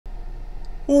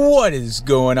What is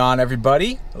going on,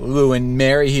 everybody? Lou and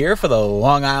Mary here for the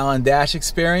Long Island Dash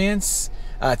Experience.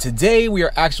 Today we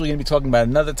are actually going to be talking about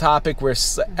another topic where,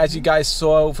 as you guys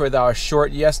saw for our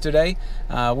short yesterday,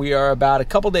 we are about a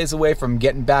couple days away from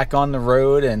getting back on the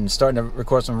road and starting to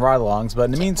record some ride-alongs. But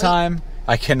in the meantime,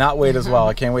 I cannot wait as well.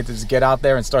 I can't wait to just get out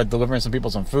there and start delivering some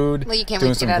people some food, well, you can't doing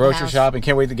wait to some get out grocery of the shopping.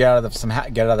 Can't wait to get out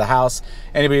of the house.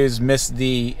 Anybody who's missed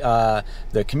the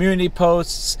community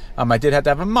posts, I did have to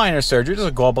have a minor surgery, just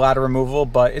a gallbladder removal,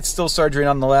 but it's still surgery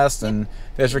nonetheless, and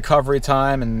there's recovery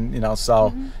time, and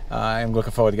so I'm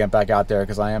looking forward to getting back out there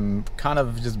because I am kind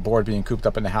of just bored being cooped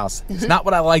up in the house. It's not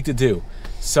what I like to do.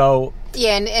 So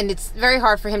yeah, and it's very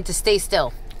hard for him to stay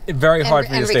still. Very hard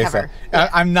for me to stay still. Yeah.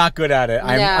 I'm not good at it.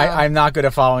 I'm not good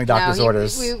at following doctor's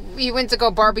orders. We went to go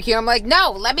barbecue. I'm like,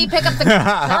 no, let me pick up the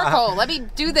charcoal. Let me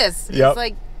do this. Yep. It's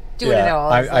like doing it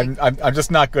all. I'm just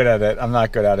not good at it. I'm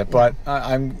not good at it. But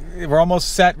we're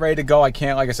almost set, ready to go. Like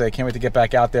I said, I can't wait to get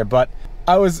back out there. But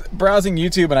I was browsing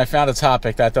YouTube and I found a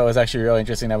topic that I thought was actually really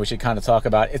interesting that we should kind of talk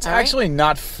about. It's actually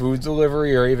not food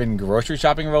delivery or even grocery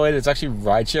shopping related. It's actually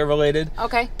rideshare related.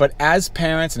 Okay. But as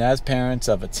parents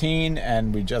of a teen,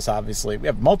 and we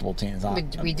have multiple teens.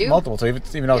 We do. Multiple, so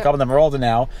even though a couple of them are older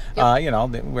now,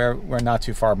 we're not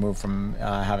too far removed from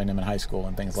having them in high school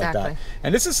and things like that.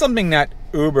 And this is something that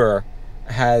Uber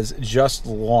has just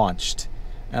launched.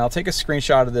 And I'll take a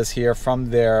screenshot of this here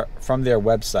from their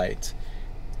website.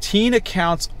 Teen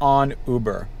accounts on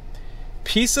Uber.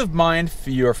 Peace of mind for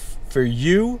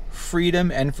you,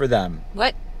 freedom, and for them.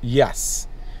 What? Yes.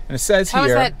 And it says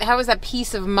here... How is that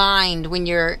peace of mind when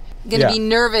you're going to be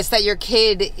nervous that your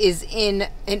kid is in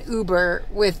an Uber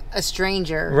with a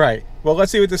stranger? Right. Well,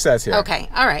 let's see what this says here. Okay.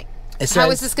 All right.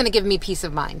 How is this going to give me peace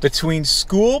of mind? Between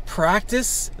school,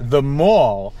 practice, the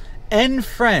mall, and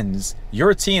friends,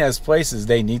 your teen has places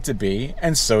they need to be,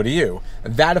 and so do you.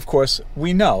 That, of course,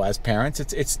 we know as parents.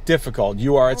 It's difficult.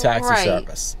 You are a taxi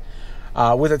service.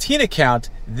 With a teen account,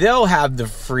 they'll have the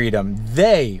freedom.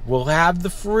 They will have the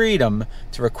freedom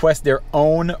to request their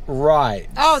own rides.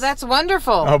 Oh, that's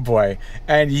wonderful. Oh, boy.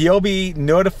 And you'll be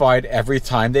notified every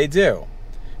time they do.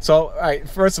 So, all right,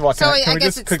 first of all, can we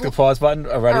just click the pause button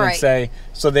already and say,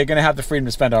 so they're going to have the freedom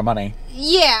to spend our money?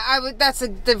 Yeah, that's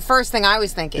the first thing I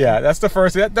was thinking. Yeah, that's the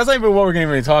first. That's not even what we're going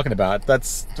to be talking about.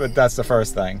 That's the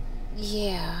first thing.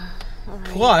 Yeah. All right.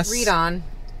 Plus, read on.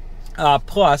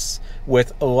 Plus,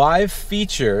 with live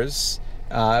features,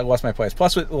 I lost my place.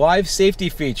 Plus, with live safety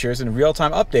features and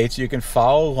real-time updates, you can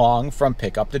follow along from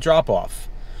pickup to drop-off.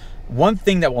 One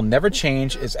thing that will never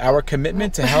change is our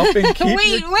commitment to helping keep...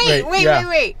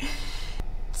 Wait.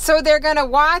 So they're going to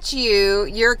watch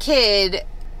your kid,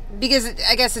 because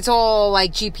I guess it's all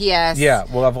like GPS. Yeah,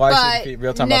 we'll have live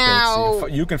real-time updates. So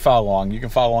you can follow along. You can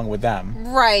follow along with them.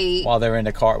 Right. While they're in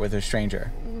the car with a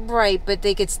stranger. Right, but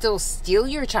they could still steal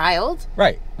your child.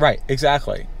 Right,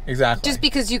 exactly. Just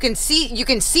because you can see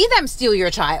them steal your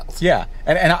child. Yeah,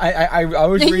 and I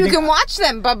was reading... You can watch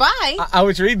them. Bye-bye. I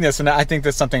was reading this, and I think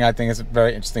that's something I think is a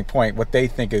very interesting point. What they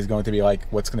think is going to be like,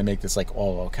 what's going to make this like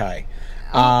all okay.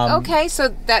 Okay,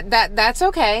 so that's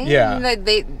okay. Yeah.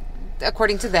 They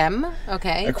according to them,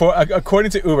 okay.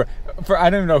 According to Uber, I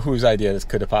don't know whose idea this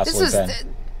could have possibly been.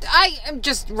 I am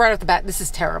just right off the bat. This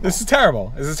is terrible. This is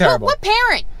terrible. What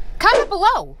parent? Comment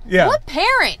below. Yeah. What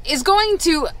parent is going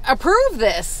to approve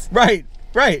this? Right.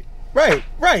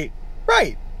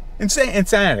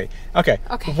 Insanity. Okay.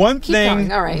 Keep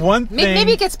going. All right. One thing.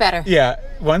 Maybe it gets better. Yeah.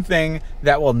 One thing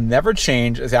that will never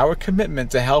change is our commitment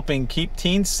to helping keep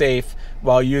teens safe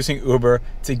while using Uber.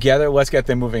 Together, let's get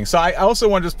them moving. So I also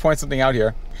want to just point something out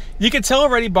here. You can tell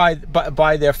already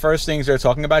by their first things they're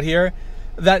talking about here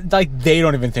that like they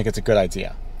don't even think it's a good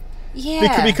idea.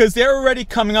 Yeah. Because they're already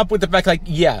coming up with the fact, like,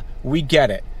 yeah, we get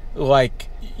it. Like,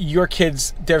 your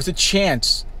kids, there's a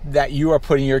chance that you are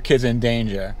putting your kids in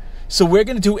danger. So we're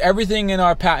going to do everything in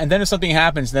our power. And then if something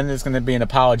happens, then there's going to be an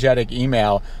apologetic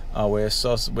email. We're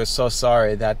so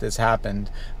sorry that this happened.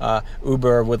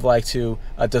 Uber would like to,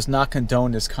 does not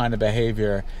condone this kind of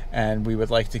behavior. And we would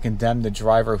like to condemn the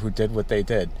driver who did what they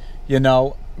did.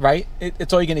 Right?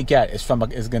 It's all you're going to get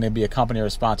is going to be a company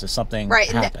response if something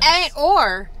happens.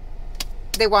 Or...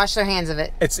 they wash their hands of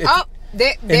it.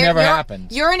 It never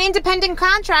happened. You're an independent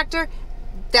contractor.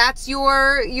 That's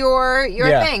your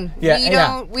thing.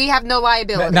 We have no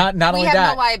liability. Not only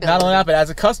that, but as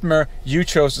a customer, you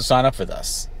chose to sign up for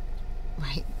this.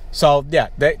 Right. So yeah,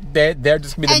 they're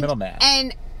just gonna be the middleman.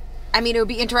 And I mean, it would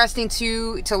be interesting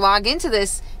to log into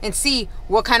this and see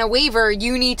what kind of waiver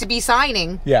you need to be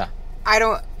signing. Yeah. I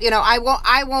don't,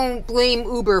 I won't blame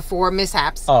Uber for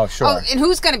mishaps. Oh, sure. Oh, and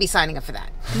who's going to be signing up for that?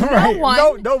 Right. No one.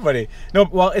 No, nobody. No,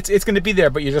 well, it's going to be there,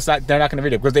 but they're not going to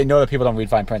read it because they know that people don't read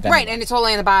fine print anyway. Right, and it's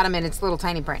only on the bottom and it's little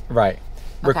tiny print. Right.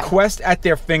 Okay. Request at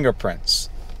their fingerprints.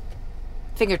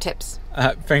 Fingertips.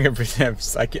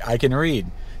 Fingertips. I can read.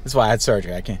 That's why I had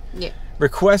surgery. I can. Yeah.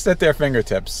 Request at their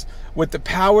fingertips. With the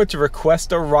power to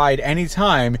request a ride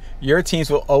anytime, your teams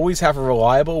will always have a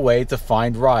reliable way to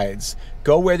find rides,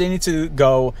 go where they need to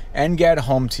go, and get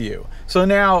home to you. So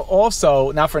now,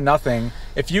 also, not for nothing,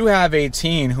 if you have a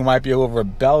teen who might be a little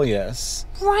rebellious,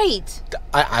 right?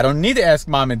 I don't need to ask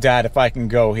mom and dad if I can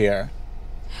go here.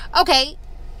 Okay.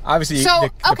 Obviously, so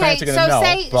the parents are going to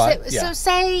know. So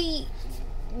say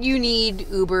you need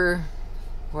Uber,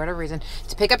 for whatever reason,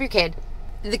 to pick up your kid.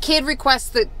 The kid requests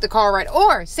the car ride,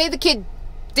 or say the kid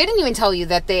didn't even tell you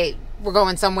that they were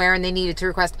going somewhere and they needed to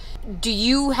request. Do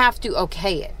you have to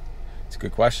okay it? It's a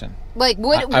good question. Like,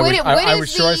 I would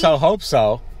sure as hell hope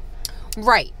so.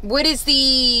 Right. What is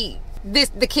the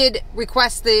kid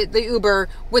requests the Uber?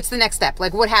 What's the next step?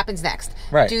 Like, what happens next?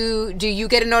 Right. Do you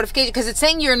get a notification? Because it's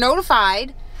saying you're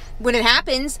notified. When it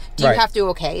happens, do you have to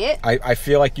okay it? I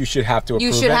feel like you should have to approve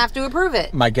it. You should have to approve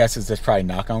it. My guess is there's probably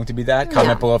not going to be that.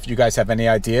 Comment below if you guys have any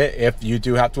idea if you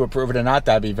do have to approve it or not.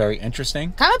 That'd be very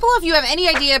interesting. Comment below if you have any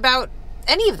idea about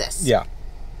any of this. Yeah.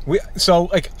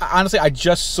 Honestly, I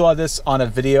just saw this on a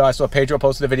video. I saw Pedro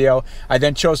posted a video. I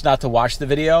then chose not to watch the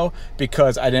video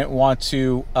because I didn't want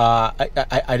to. I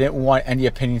didn't want any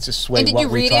opinions to sway what we talked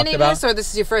about. Did you read any of this, or this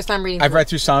is your first time reading? I've read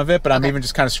through some of it, but I'm even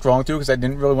just kind of scrolling through because I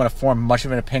didn't really want to form much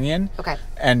of an opinion. Okay.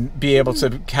 And be able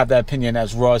to have that opinion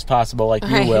as raw as possible, like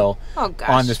you will,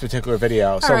 on this particular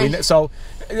video.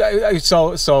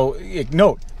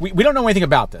 Note we don't know anything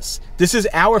about this. This is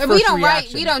our first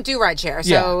reaction. We don't do rideshare,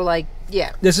 so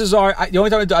yeah. This is the only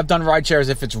time I've done rideshare is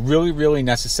if it's really, really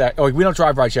necessary. Oh, we don't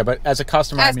drive rideshare, but as a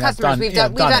customer, we've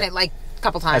done it like a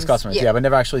couple times. As customers, yeah, but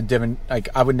never actually driven. Like,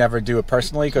 I would never do it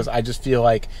personally because I just feel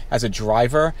like as a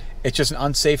driver, it's just an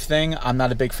unsafe thing. I'm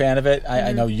not a big fan of it.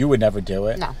 I know you would never do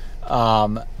it.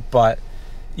 No. But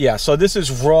yeah, so this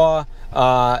is raw.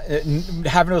 Haven't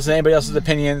listened to anybody else's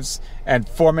opinions and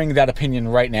forming that opinion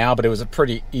right now, but it was a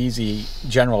pretty easy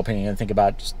general opinion to think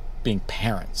about just being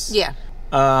parents. Yeah.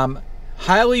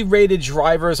 Highly rated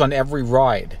drivers on every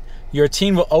ride. Your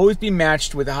team will always be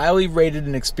matched with highly rated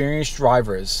and experienced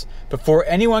drivers. Before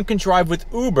anyone can drive with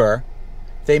Uber,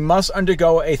 they must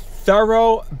undergo a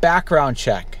thorough background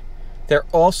check. They're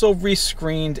also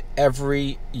rescreened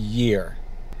every year.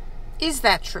 Is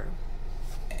that true?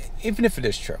 Even if it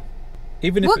is true.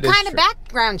 What kind of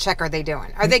background check are they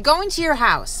doing? Are they going to your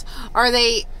house? Are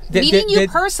they meeting you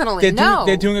personally?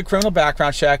 They're doing a criminal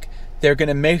background check. They're going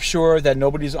to make sure that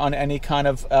nobody's on any kind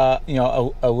of,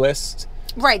 a list.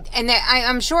 Right, and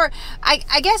I'm sure.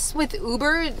 I guess with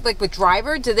Uber, like with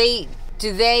driver, do they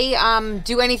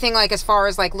do anything like as far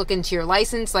as like look into your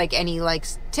license, like any like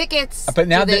tickets? But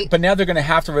now they're going to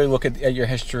have to really look at your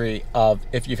history of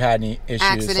if you've had any issues,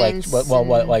 accidents,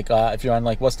 if you're on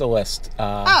what's the list?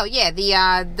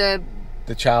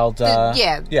 The child.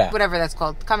 Whatever that's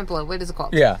called. Comment below. What is it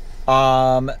called? Yeah.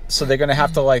 So they're going to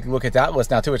have to look at that list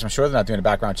now too, which I'm sure they're not doing a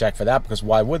background check for that because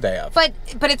why would they have? But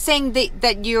it's saying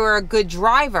that you're a good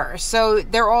driver, so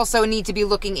they also need to be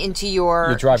looking into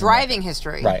your driving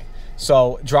history. Right.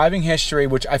 So driving history,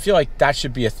 which I feel like that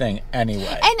should be a thing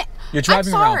anyway. And you're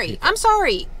driving around people. I'm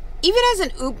sorry. Even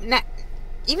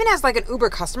as like an Uber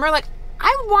customer, like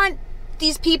I would want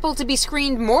these people to be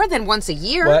screened more than once a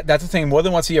year. Well, that's the thing, more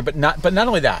than once a year, but not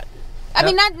only that. I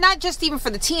mean, not just even for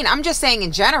the teen. I'm just saying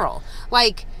in general.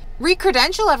 Like,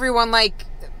 re-credential everyone, like,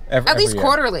 at least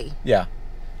quarterly. Yeah,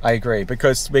 I agree.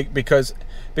 Because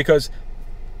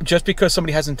just because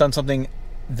somebody hasn't done something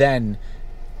then,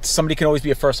 somebody can always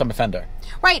be a first-time offender.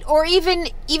 Right, or even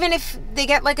if they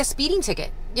get, like, a speeding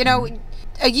ticket. You know,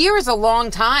 a year is a long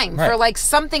time for, like,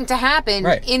 something to happen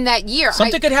in that year.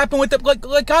 Something could happen with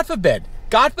like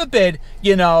God forbid,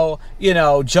 Joe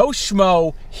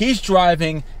Schmo, he's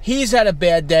driving, he's had a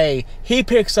bad day, he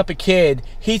picks up a kid,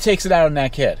 he takes it out on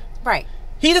that kid. Right.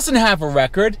 He doesn't have a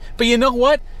record, but you know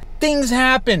what? Things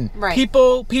happen. Right.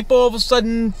 People all of a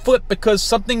sudden flip because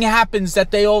something happens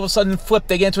that they all of a sudden flip.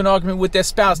 They get into an argument with their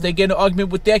spouse, they get into an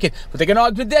argument with their kid, but they get into an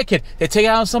argument with their kid, they take it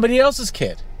out on somebody else's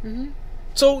kid.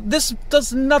 So this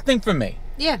does nothing for me.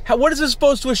 Yeah. What is this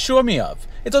supposed to assure me of?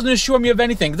 It doesn't assure me of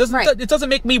anything. It doesn't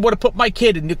make me want to put my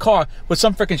kid in the car with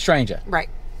some freaking stranger. Right.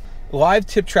 Live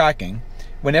tip tracking.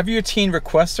 Whenever your teen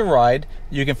requests a ride,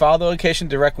 you can follow the location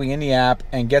directly in the app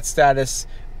and get status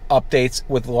updates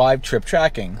with live trip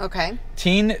tracking. Okay.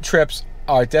 Teen trips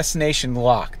are destination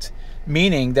locked.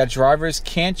 meaning that drivers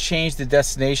can't change the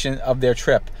destination of their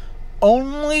trip.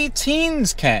 Only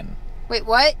teens can. Wait,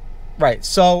 what? Right.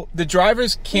 So the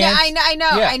drivers can't. Yeah, I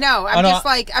know.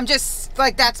 I'm just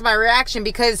like that's my reaction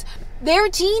because they're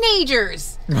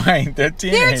teenagers. Right. They're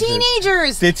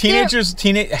teenagers. I hate to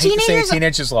say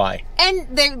teenagers lie. And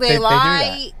they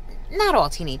lie. Not all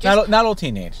teenagers. Not all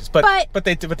teenagers, but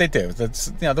they do. That's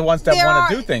the ones that want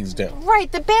to do things do.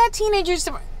 Right. The bad teenagers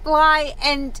lie,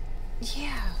 and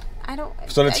yeah. I don't.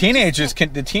 So the teenagers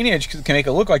can make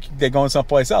it look like they're going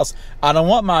someplace else. I don't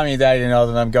want mommy and daddy to know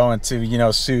that I'm going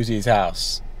to Susie's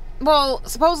house. Well,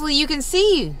 supposedly you can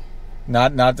see.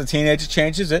 Not the teenager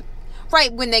changes it.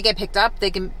 Right, when they get picked up,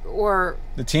 they can, or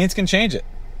the teens can change it.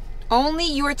 Only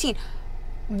your teen.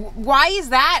 Why is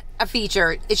that a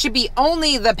feature? It should be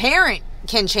only the parent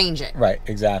can change it. Right.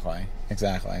 Exactly.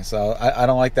 So I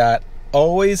don't like that.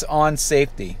 Always on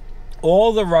safety.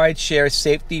 All the rideshare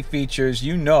safety features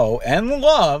you know and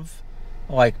love,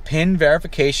 like PIN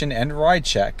verification and ride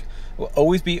check, will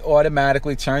always be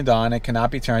automatically turned on and cannot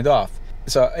be turned off.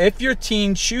 So if your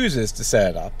teen chooses to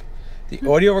set it up, the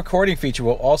audio recording feature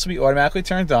will also be automatically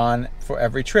turned on for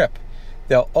every trip.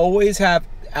 They'll always have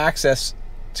access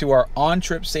to our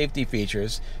on-trip safety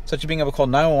features, such as being able to call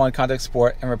 911, contact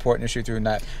support, and report an issue through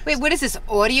that. Wait, what is this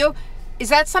audio? Is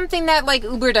that something that like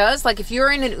Uber does? Like if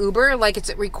you're in an Uber, like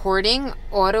it's recording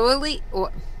audibly?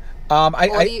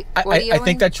 I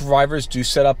think that drivers do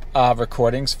set up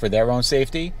recordings for their own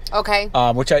safety. Okay.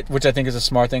 Which I think is a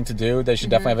smart thing to do. They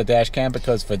should definitely have a dash cam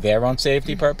because for their own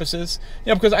safety purposes.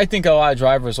 Because I think a lot of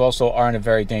drivers also are in a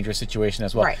very dangerous situation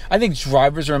as well. Right. I think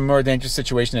drivers are in a more dangerous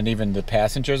situation than even the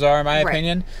passengers are, in my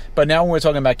opinion. But now when we're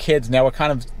talking about kids, now we're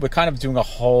kind of doing a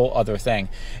whole other thing.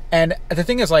 And the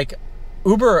thing is, like,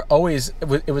 Uber always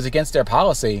it was against their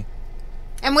policy.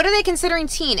 And what are they considering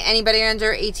teen? Anybody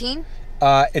under 18?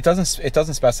 It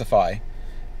doesn't specify,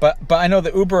 but I know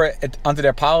that Uber under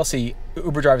their policy,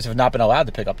 Uber drivers have not been allowed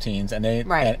to pick up teens, and they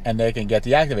and they can get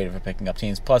deactivated for picking up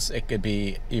teens. Plus, it could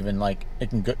be even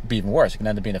be even worse. It can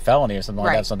end up being a felony or something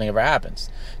like that if something ever happens.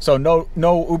 So no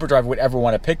Uber driver would ever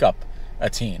want to pick up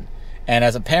a teen, and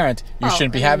as a parent, you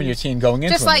shouldn't be having your teen going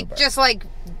into an Uber. Just like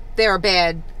there are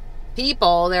bad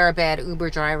people, there are bad Uber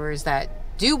drivers that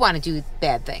do want to do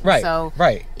bad things. Right. So,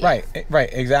 right.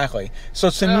 Exactly. So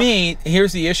to me,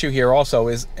 here's the issue here also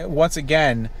is, once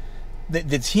again,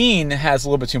 the teen has a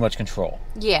little bit too much control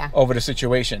over the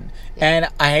situation. Yeah. And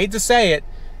I hate to say it,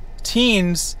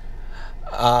 teens...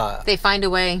 they find a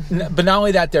way. But not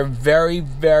only that, they're very,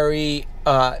 very...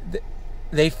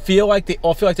 they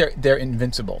all feel like they're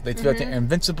invincible. They feel like they're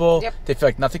invincible. Yep. They feel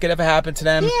like nothing could ever happen to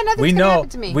them. Yeah, nothing's gonna happen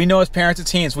to me. We know as parents of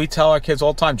teens, we tell our kids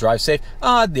all the time, drive safe.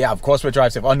 Yeah, of course we'll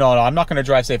drive safe. Oh no, I'm not going to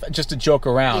drive safe. Just to joke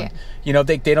around.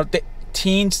 Yeah.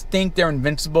 Teens think they're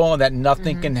invincible and that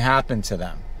nothing can happen to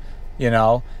them. They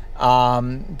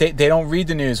don't read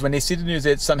the news. When they see the news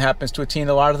that something happens to a teen,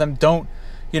 a lot of them don't,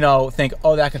 think,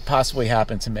 oh, that could possibly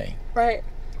happen to me. Right.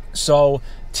 So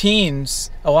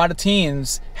a lot of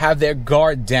teens have their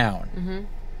guard down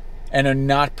and are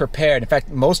not prepared. In fact,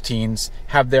 most teens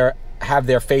have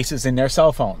their faces in their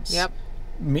cell phones. Yep.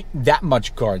 That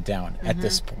much guard down at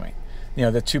this point.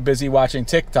 They're too busy watching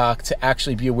TikTok to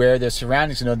actually be aware of their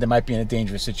surroundings and know they might be in a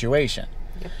dangerous situation.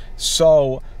 Yep.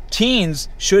 So teens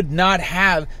should not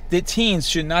have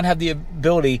the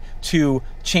ability to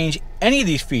change any of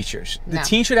these features. The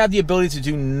teen should have the ability to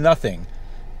do nothing.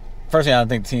 Personally, I don't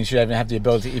think the teens should even have the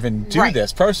ability to even do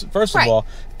this, first of all.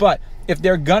 But if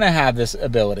they're going to have this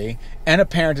ability, and a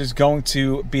parent is going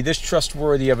to be this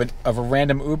trustworthy of a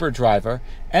random Uber driver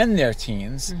and their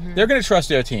teens, they're going to trust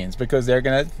their teens because they're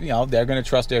going to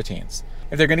trust their teens.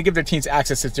 If they're going to give their teens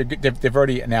access, they've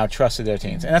already now trusted their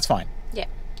teens, and that's fine. Yeah.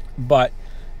 But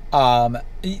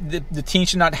the teen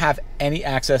should not have any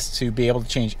access to be able to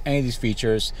change any of these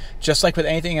features. Just like with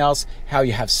anything else, how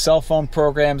you have cell phone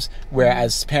programs where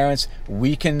as parents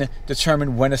we can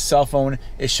determine when a cell phone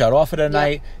is shut off at a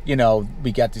night.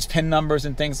 We got these PIN numbers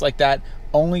and things like that.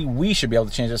 Only we should be able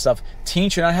to change this stuff.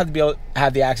 Teens should not have to be able to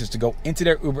have the access to go into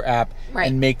their Uber app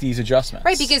and make these adjustments.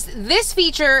 Right, because this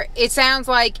feature, it sounds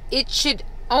like it should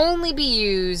only be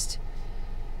used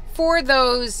for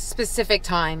those specific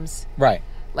times. Right.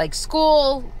 Like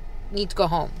school, you need to go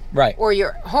home. Right. Or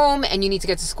you're home and you need to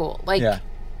get to school.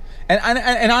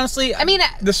 And honestly, I mean,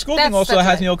 the school thing also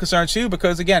has me concerned too,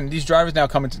 because again, these drivers now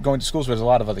going to schools where there's a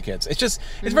lot of other kids. It's just,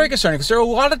 it's very concerning because there are a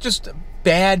lot of just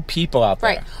bad people out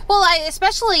there. Right. Well,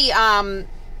 especially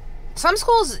some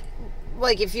schools,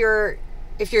 like if you're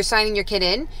signing your kid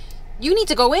in, you need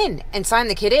to go in and sign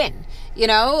the kid in.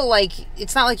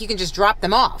 It's not like you can just drop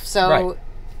them off. So,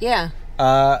 yeah.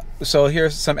 So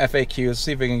here's some FAQs. Let's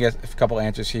see if we can get a couple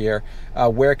answers here.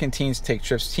 Where can teens take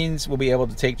trips? Teens will be able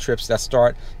to take trips that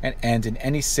start and end in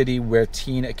any city where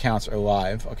teen accounts are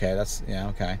live. Okay, that's, yeah,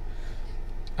 okay.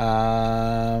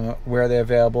 Where are they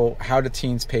available? How do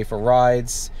teens pay for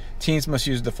rides? Teens must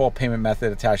use the default payment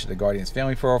method attached to the Guardian's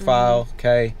family profile.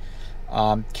 Okay.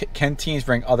 Can teens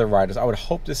bring other riders? I would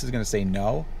hope this is going to say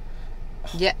no.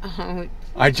 Yeah.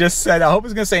 I just said, I hope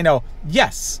it's going to say no.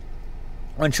 Yes.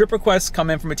 When trip requests come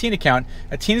in from a teen account,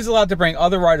 a teen is allowed to bring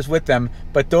other riders with them,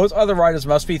 but those other riders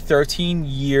must be 13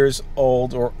 years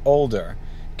old or older.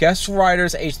 Guest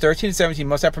riders aged 13 to 17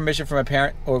 must have permission from a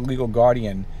parent or legal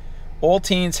guardian. All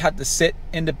teens have to sit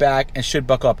in the back and should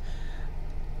buckle up.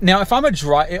 Now, if I'm a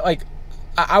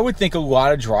I would think a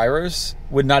lot of drivers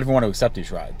would not even want to accept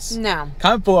these rides. No.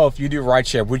 Comment below if you do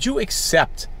rideshare. Would you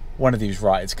accept one of these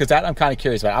rides? Because that I'm kind of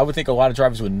curious about. I would think a lot of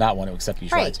drivers would not want to accept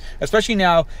these rides, especially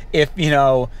now if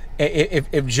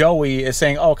if Joey is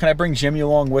saying, "Oh, can I bring Jimmy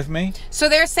along with me?" So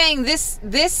they're saying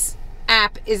this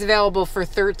app is available for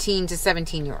 13 to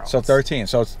 17-year-olds. So 13.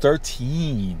 So it's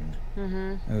 13.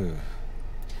 Mm-hmm.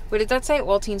 What did that say?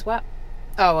 All teens what?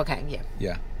 Oh, okay, yeah.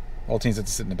 Yeah, all teens have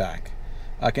to sit in the back.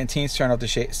 Can teens turn off the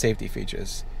safety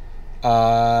features?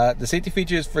 The safety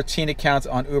features for teen accounts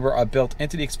on Uber are built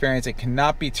into the experience and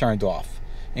cannot be turned off,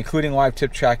 including live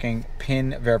tip tracking,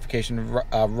 PIN verification,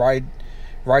 ride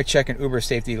check, and Uber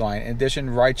safety line. In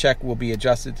addition, ride check will be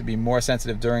adjusted to be more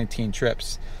sensitive during teen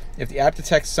trips. If the app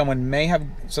detects something may have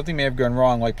gone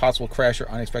wrong, like possible crash or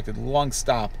unexpected long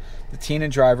stop, the teen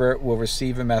and driver will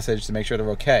receive a message to make sure they're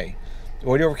okay.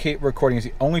 Audio recording is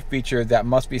the only feature that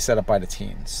must be set up by the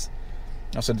teens.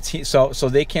 So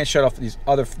they can't shut off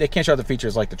they can't shut off the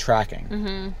features like the tracking.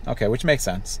 Mm-hmm. Okay, which makes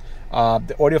sense.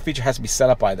 The audio feature has to be set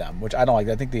up by them, which I don't like.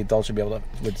 I think the adults should be able to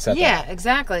set that up. Yeah,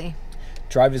 exactly.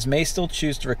 Drivers may still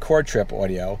choose to record trip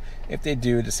audio. If they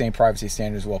do, the same privacy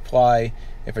standards will apply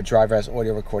if a driver has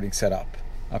audio recording set up.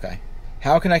 Okay.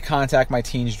 How can I contact my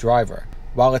teen's driver?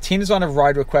 While a teen is on a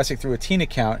ride requesting through a teen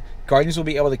account, guardians will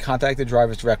be able to contact the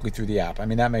drivers directly through the app. I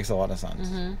mean, that makes a lot of sense.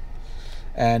 Mm-hmm.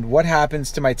 And what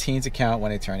happens to my teen's account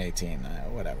when they turn 18?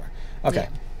 Whatever. Okay.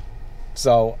 Yeah.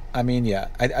 So, I mean, yeah.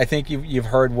 I think you've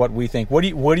heard what we think. What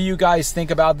do you guys think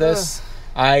about this?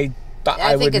 Ugh.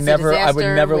 I would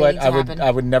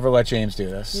never let James do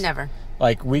this. Never.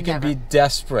 Like, we can be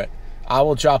desperate. I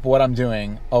will drop what I'm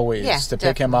doing always to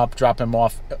pick him up, drop him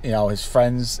off, his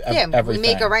friends, everything.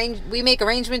 We make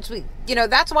arrangements.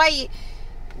 That's why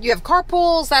you have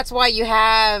carpools. That's why you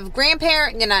have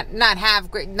grandparents.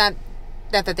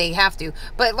 Not that they have to,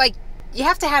 but like you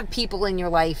have to have people in your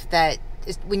life that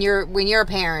is, when you're a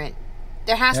parent,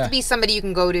 there has to be somebody you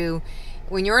can go to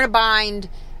when you're in a bind.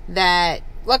 That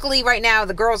luckily right now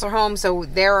the girls are home, so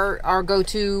they're our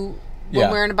go-to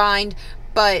when we're in a bind.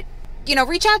 But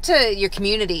reach out to your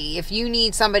community if you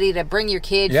need somebody to bring your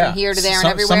kid from here to there and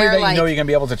everywhere. Somebody that you're gonna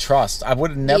be able to trust. I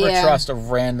would never trust a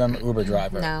random Uber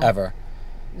driver ever.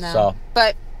 No, so,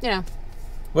 but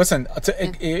listen,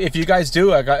 if you guys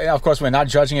do, of course, we're not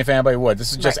judging if anybody would.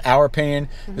 This is just our opinion.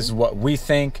 Mm-hmm. This is what we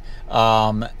think.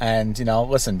 And,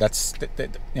 listen, that's,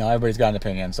 everybody's got an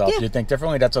opinion. So if you think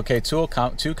differently, that's okay, too.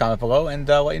 Comment below and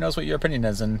let you know what your opinion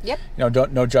is. And,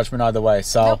 no judgment either way.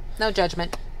 So no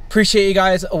judgment. Appreciate you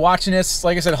guys watching this.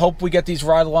 Like I said, hope we get these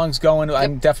ride-alongs going. Yep.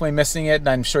 I'm definitely missing it, and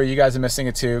I'm sure you guys are missing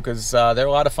it, too, because they're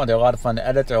a lot of fun. They're a lot of fun to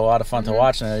edit. They're a lot of fun to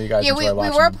watch, and I know you guys enjoy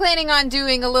watching. We were planning on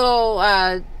doing a little...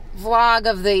 vlog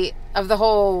of the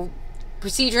whole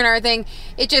procedure and everything.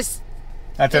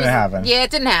 That didn't happen. Yeah,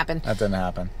 it didn't happen. That didn't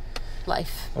happen.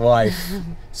 Life.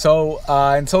 So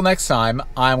until next time,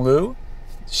 I'm Lou,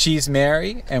 she's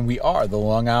Mary, and we are the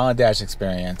Long Island Dash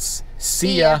Experience.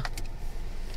 See ya.